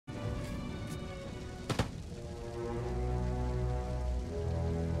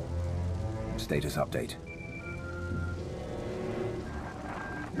Status update.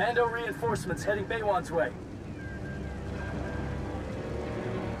 Mando reinforcements heading Baywan's way.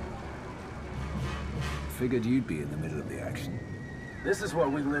 Figured you'd be in the middle of the action. This is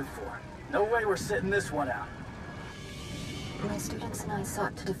what we live for. No way we're sitting this one out. My students and I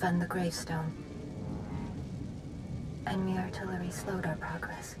sought to defend the gravestone. Enemy artillery slowed our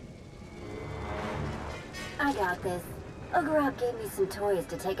progress. I got this. Ogorok gave me some toys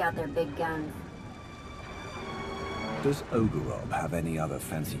to take out their big guns. Does Ogorok have any other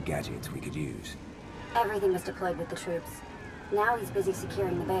fancy gadgets we could use? Everything was deployed with the troops. Now he's busy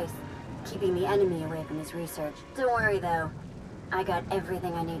securing the base, keeping the enemy away from his research. Don't worry though. I got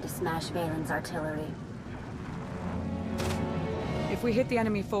everything I need to smash Valen's artillery. If we hit the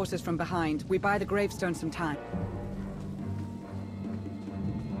enemy forces from behind, we buy the gravestone some time.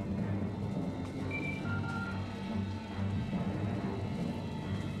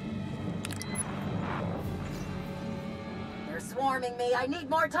 They're swarming me. I need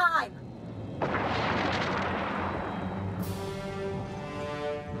more time.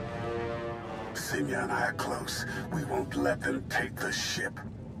 Senya and I are close. We won't let them take the ship.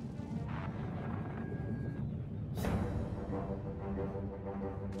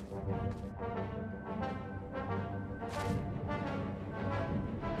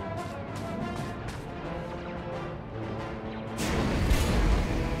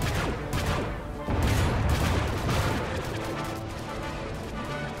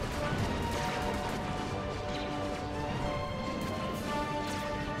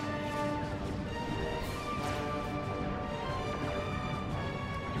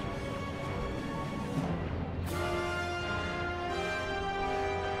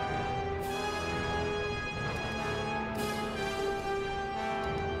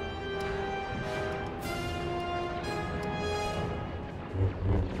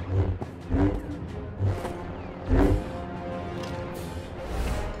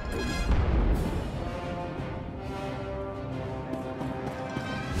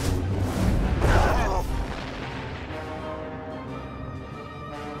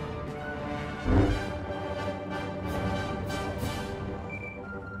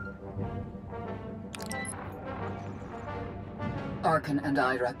 Arkan and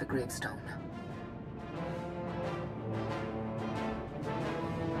I are at the gravestone.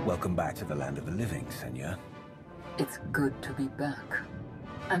 Welcome back to the land of the living, Senya. It's good to be back.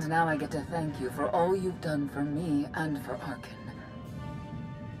 And now I get to thank you for all you've done for me and for Arkan.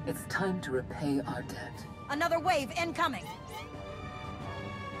 It's time to repay our debt. Another wave incoming!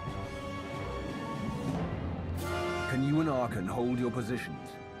 Can you and Arkan hold your positions?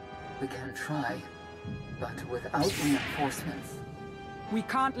 We can try, but without reinforcements. We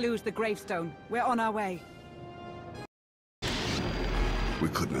can't lose the gravestone. We're on our way. We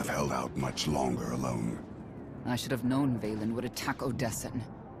couldn't have held out much longer alone. I should have known Vaylin would attack Odessen.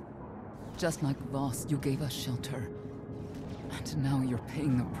 Just like Voss, you gave us shelter. And now you're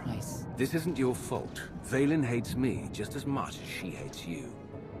paying the price. This isn't your fault. Vaylin hates me just as much as she hates you.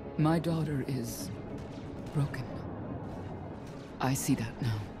 My daughter is broken. I see that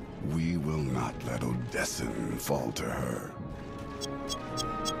now. We will not let Odessen fall to her.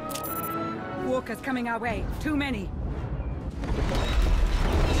 Walkers coming our way. Too many.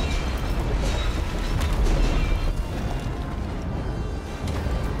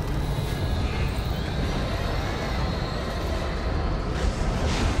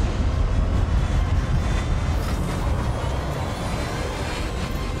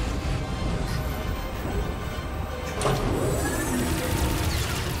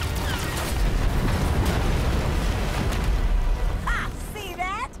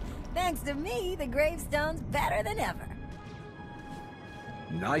 Thanks to me, the gravestone's better than ever.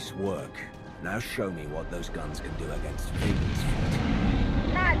 Nice work. Now show me what those guns can do against Valen's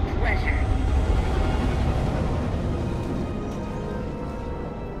fleet. My pleasure.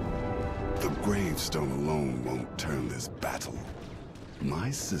 The gravestone alone won't turn this battle.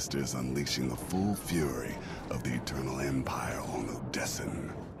 My sister's unleashing the full fury of the Eternal Empire on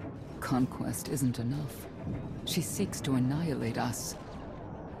Odessen. Conquest isn't enough. She seeks to annihilate us.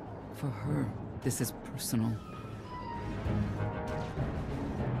 For her, this is personal.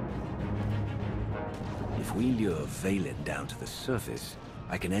 If we lure Vaylin down to the surface,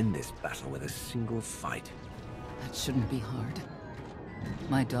 I can end this battle with a single fight. That shouldn't be hard.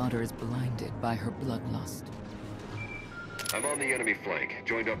 My daughter is blinded by her bloodlust. I'm on the enemy flank,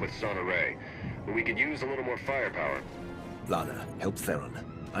 joined up with Sana Ray, but we could use a little more firepower. Lana, help Theron.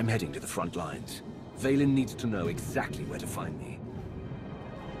 I'm heading to the front lines. Vaylin needs to know exactly where to find me.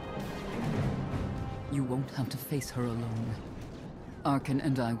 You won't have to face her alone. Arkan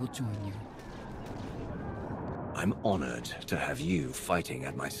and I will join you. I'm honored to have you fighting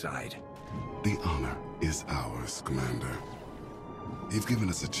at my side. The honor is ours, Commander. You've given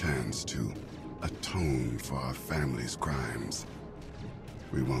us a chance to atone for our family's crimes.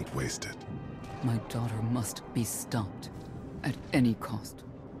 We won't waste it. My daughter must be stopped at any cost.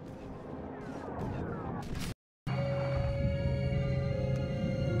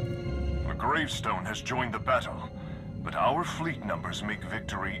 The gravestone has joined the battle, but our fleet numbers make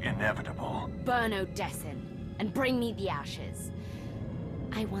victory inevitable. Burn Odessen, and bring me the ashes.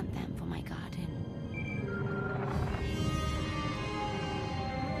 I want them for my garden.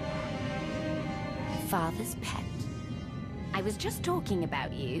 Father's pet. I was just talking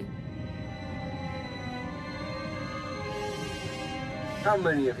about you. How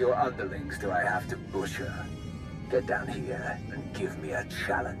many of your underlings do I have to butcher? Get down here and give me a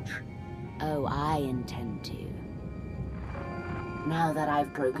challenge. Oh, I intend to. Now that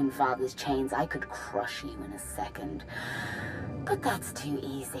I've broken Father's chains, I could crush you in a second. But that's too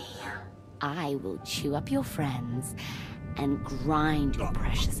easy. I will chew up your friends and grind your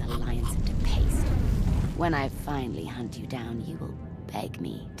precious alliance into paste. When I finally hunt you down, you will beg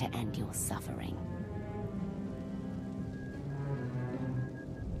me to end your suffering.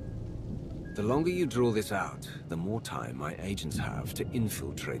 The longer you draw this out, the more time my agents have to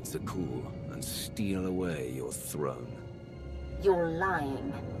infiltrate Zakul and steal away your throne. You're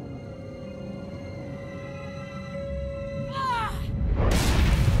lying.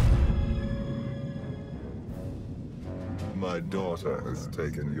 My daughter has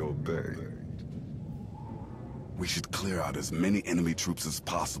taken your bait. We should clear out as many enemy troops as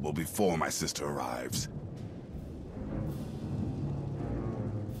possible before my sister arrives.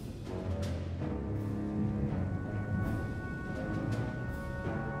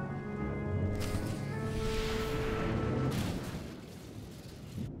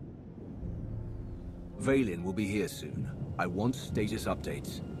 VIII will be here soon. I want status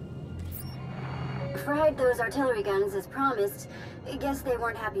updates. Fried those artillery guns as promised. I guess they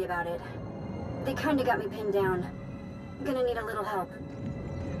weren't happy about it. They kinda got me pinned down. Gonna need a little help.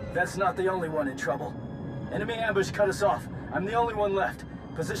 That's not the only one in trouble. Enemy ambush cut us off. I'm the only one left.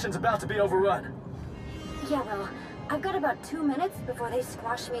 Position's about to be overrun. Yeah, well, I've got about 2 minutes before they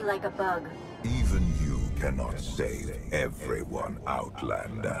squash me like a bug. Even you cannot save everyone,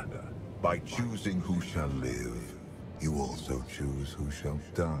 Outlander. By choosing who shall live, you also choose who shall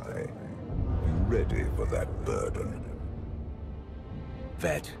die. You ready for that burden?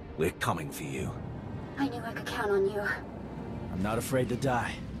 Vet, we're coming for you. I knew I could count on you. I'm not afraid to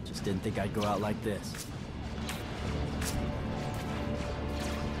die. Just didn't think I'd go out like this.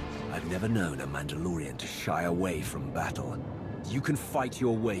 I've never known a Mandalorian to shy away from battle. You can fight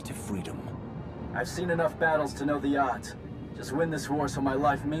your way to freedom. I've seen enough battles to know the odds. Just win this war so my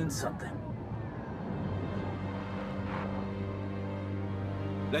life means something.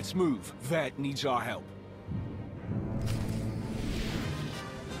 Let's move. Vet needs our help.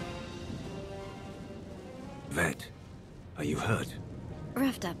 Vet, are you hurt?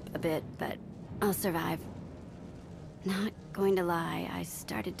 Roughed up a bit, but I'll survive. Not going to lie, I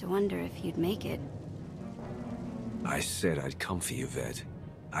started to wonder if you'd make it. I said I'd come for you, Vet.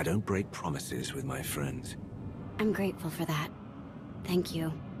 I don't break promises with my friends. I'm grateful for that. Thank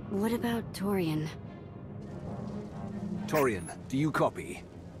you. What about Torian? Torian, do you copy?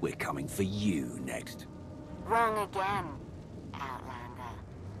 We're coming for you next. Wrong again, Outlander.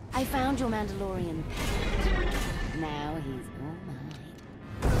 I found your Mandalorian pet. Now he's all mine.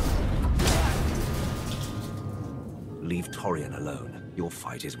 Leave Torian alone. Your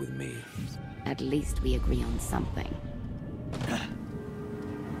fight is with me. At least we agree on something.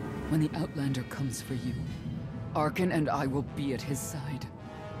 When the Outlander comes for you, Arkin and I will be at his side.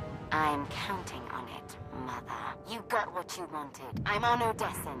 I'm counting on it, Mother. You got what you wanted. I'm on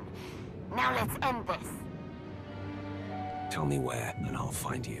Odessen. Now let's end this. Tell me where, and I'll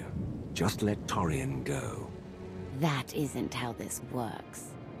find you. Just let Torian go. That isn't how this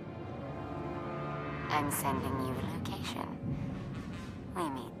works. I'm sending you a location. We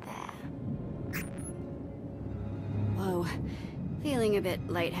meet there. Whoa. Feeling a bit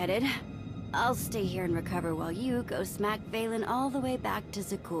lightheaded. I'll stay here and recover while you go smack VIII all the way back to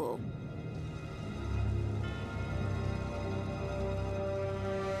Zakul.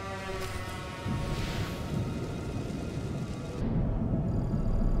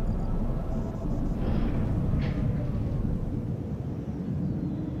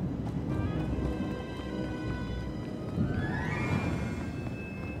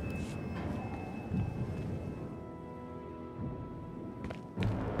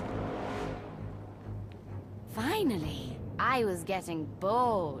 Finally, I was getting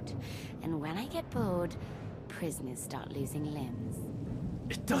bored. And when I get bored, prisoners start losing limbs.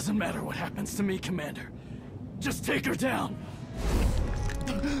 It doesn't matter what happens to me, Commander. Just take her down.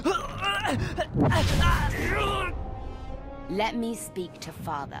 Let me speak to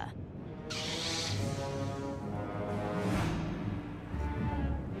Father.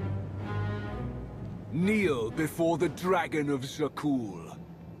 Kneel before the Dragon of Zakul.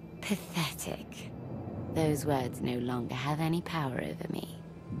 Pathetic. Those words no longer have any power over me.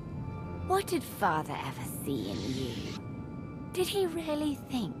 What did Father ever see in you? Did he really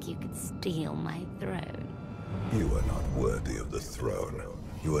think you could steal my throne? You are not worthy of the throne.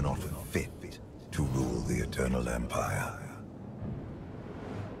 You are not fit to rule the Eternal Empire.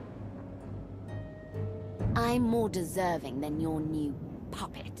 I'm more deserving than your new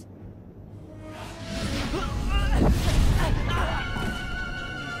puppet.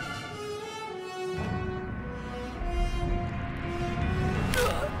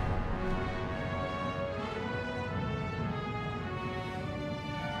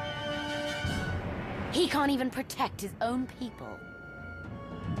 He can't even protect his own people.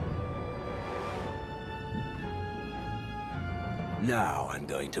 Now I'm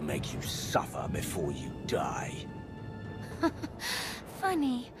going to make you suffer before you die.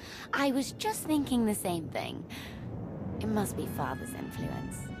 Funny. I was just thinking the same thing. It must be Father's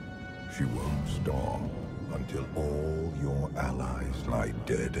influence. She won't stop until all your allies lie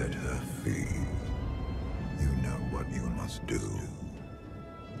dead at her feet. You know what you must do.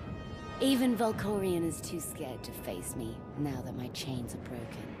 Even Valkorion is too scared to face me, now that my chains are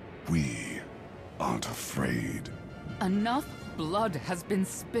broken. We aren't afraid. Enough blood has been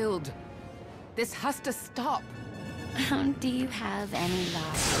spilled. This has to stop. Do you have any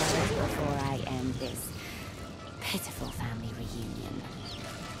last words before I end this pitiful family reunion?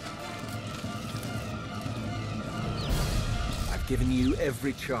 I've given you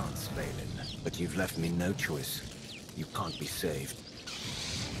every chance, Vaylin, but you've left me no choice. You can't be saved.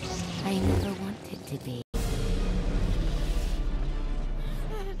 I never wanted to be.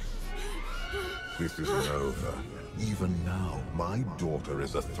 This isn't over. Even now, my daughter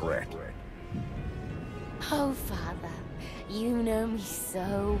is a threat. Oh, Father, you know me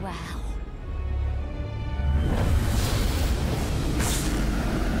so well.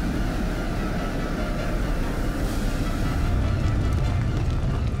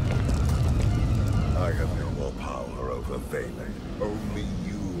 I have no more power over Vaylin. Only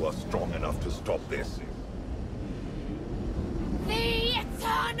you are strong enough to stop this. The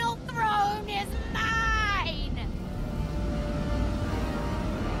Eternal Throne is mine!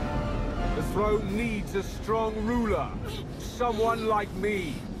 The throne needs a strong ruler. Someone like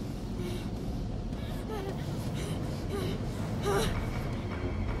me.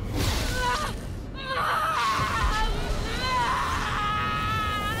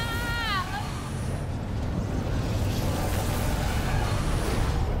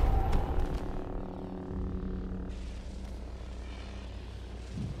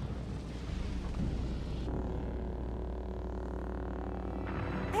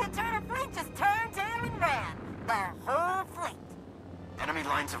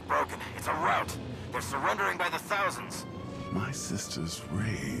 My sister's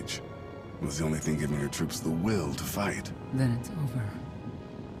rage was the only thing giving her troops the will to fight. Then it's over.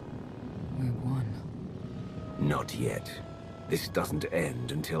 We won. Not yet. This doesn't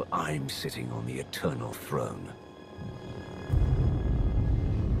end until I'm sitting on the Eternal Throne.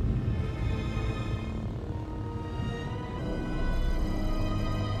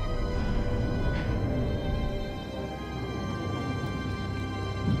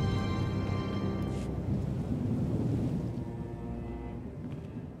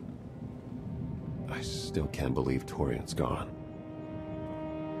 I still can't believe Torian's gone.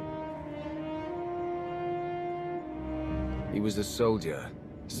 He was a soldier.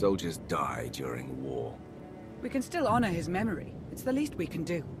 Soldiers die during war. We can still honor his memory. It's the least we can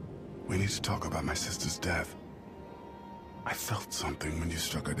do. We need to talk about my sister's death. I felt something when you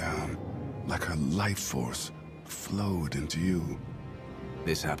struck her down. Like her life force flowed into you.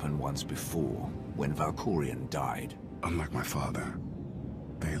 This happened once before, when Valkorion died. Unlike my father,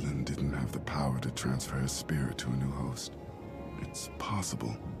 Vaylin didn't have the power to transfer her spirit to a new host. It's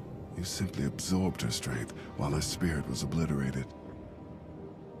possible. You simply absorbed her strength while her spirit was obliterated.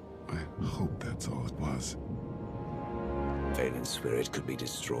 I hope that's all it was. Vaylin's spirit could be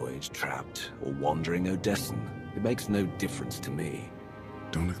destroyed, trapped, or wandering Odessen. It makes no difference to me.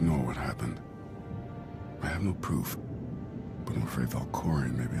 Don't ignore what happened. I have no proof, but I'm afraid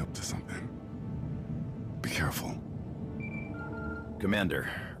Valkorion may be up to something. Be careful. Commander,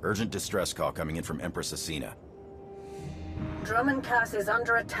 urgent distress call coming in from Empress Asina. Drummond Cass is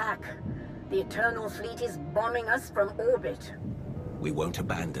under attack. The Eternal Fleet is bombing us from orbit. We won't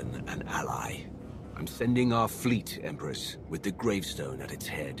abandon an ally. I'm sending our fleet, Empress, with the gravestone at its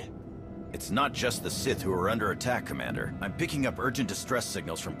head. It's not just the Sith who are under attack, Commander. I'm picking up urgent distress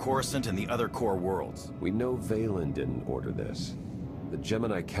signals from Coruscant and the other core worlds. We know VIII didn't order this. The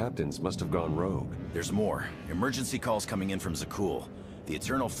Gemini captains must have gone rogue. There's more. Emergency calls coming in from Zakul. The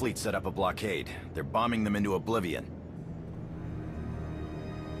Eternal Fleet set up a blockade. They're bombing them into oblivion.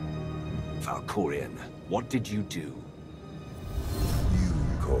 Valkorion, what did you do? You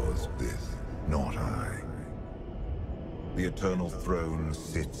caused this, not I. The Eternal Throne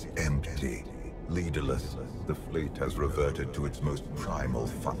sits empty, leaderless. The fleet has reverted to its most primal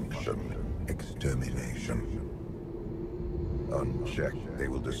function, extermination. Unchecked, they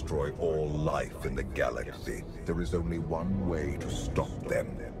will destroy all life in the galaxy. There is only one way to stop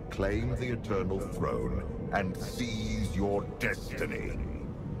them. Claim the Eternal Throne and seize your destiny.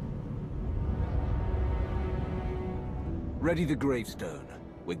 Ready the gravestone.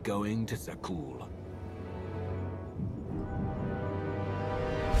 We're going to Zakul.